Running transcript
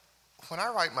When I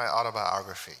write my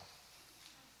autobiography,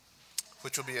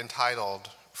 which will be entitled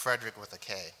Frederick with a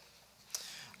K,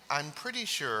 I'm pretty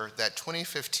sure that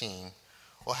 2015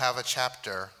 will have a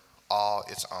chapter all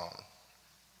its own.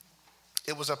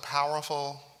 It was a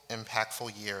powerful,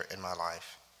 impactful year in my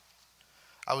life.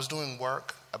 I was doing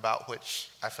work about which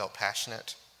I felt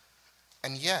passionate,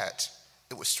 and yet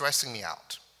it was stressing me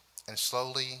out and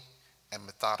slowly and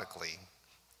methodically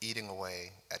eating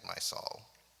away at my soul.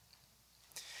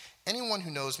 Anyone who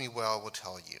knows me well will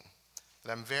tell you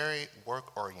that I'm very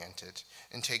work-oriented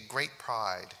and take great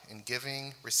pride in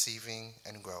giving, receiving,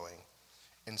 and growing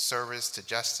in service to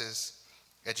justice,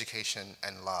 education,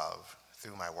 and love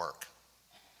through my work.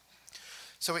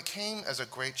 So it came as a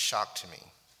great shock to me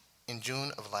in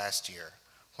June of last year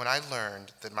when I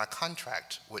learned that my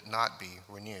contract would not be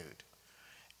renewed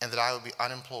and that I would be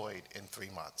unemployed in 3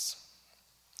 months.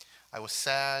 I was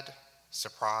sad,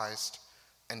 surprised,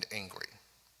 and angry,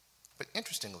 but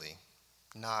interestingly,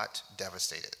 not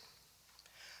devastated.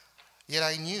 Yet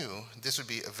I knew this would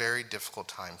be a very difficult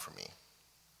time for me.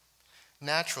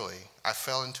 Naturally, I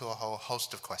fell into a whole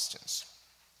host of questions.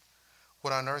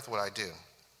 What on earth would I do?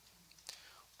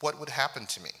 What would happen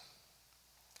to me?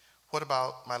 What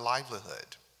about my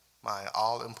livelihood, my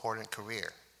all-important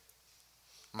career,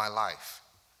 my life?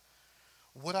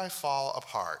 Would I fall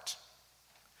apart?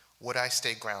 Would I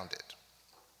stay grounded?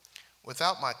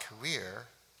 Without my career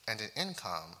and an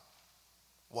income,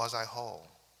 was I whole?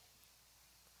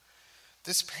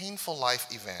 This painful life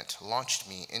event launched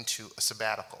me into a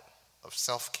sabbatical of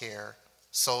self-care,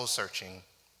 soul-searching,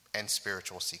 and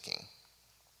spiritual seeking.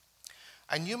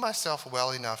 I knew myself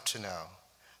well enough to know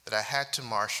that I had to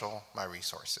marshal my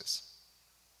resources: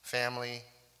 family,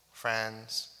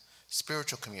 friends,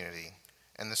 spiritual community,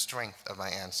 and the strength of my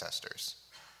ancestors.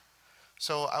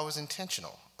 So I was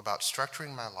intentional about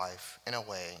structuring my life in a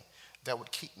way that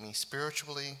would keep me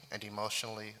spiritually and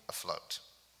emotionally afloat.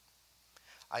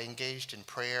 I engaged in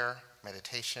prayer,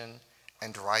 meditation,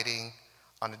 and writing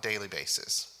on a daily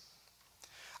basis.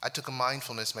 I took a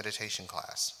mindfulness meditation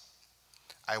class.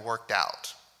 I worked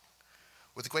out.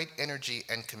 With great energy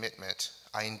and commitment,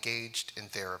 I engaged in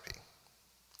therapy.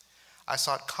 I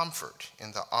sought comfort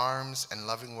in the arms and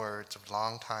loving words of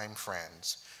longtime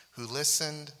friends who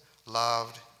listened,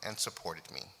 loved, and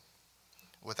supported me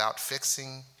without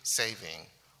fixing, saving,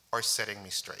 or setting me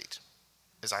straight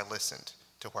as I listened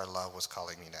to where love was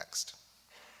calling me next.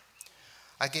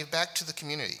 I gave back to the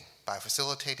community by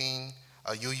facilitating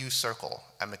a UU Circle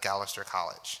at Macalester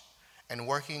College and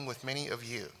working with many of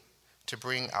you to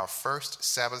bring our first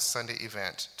Sabbath Sunday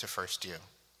event to First U.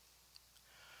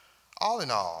 All in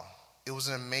all, it was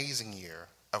an amazing year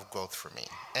of growth for me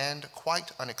and,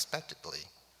 quite unexpectedly,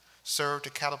 served to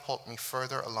catapult me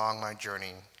further along my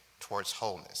journey towards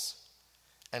wholeness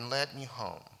and led me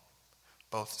home,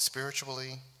 both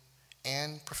spiritually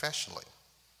and professionally,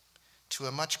 to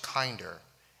a much kinder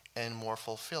and more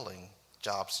fulfilling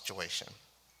job situation.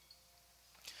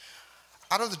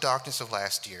 Out of the darkness of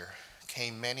last year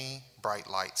came many bright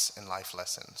lights and life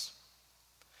lessons.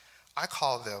 I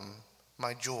call them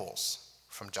my jewels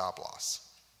from job loss.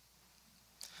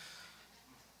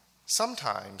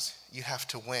 Sometimes you have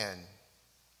to win,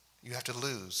 you have to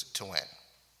lose to win.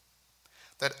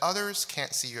 That others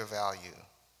can't see your value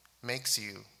makes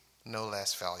you no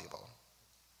less valuable.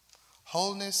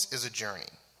 Wholeness is a journey,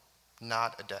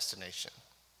 not a destination.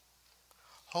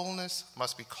 Wholeness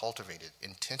must be cultivated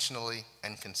intentionally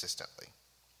and consistently.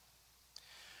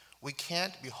 We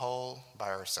can't be whole by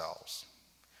ourselves.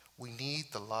 We need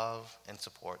the love and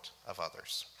support of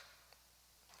others.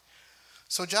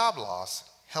 So job loss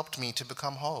helped me to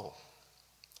become whole,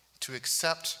 to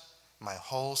accept my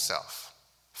whole self,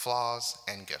 flaws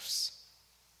and gifts.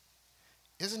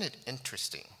 Isn't it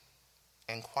interesting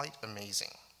and quite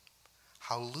amazing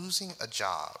how losing a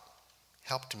job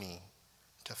helped me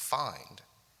to find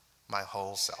my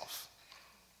whole self?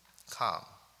 Come,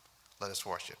 let us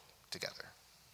worship together.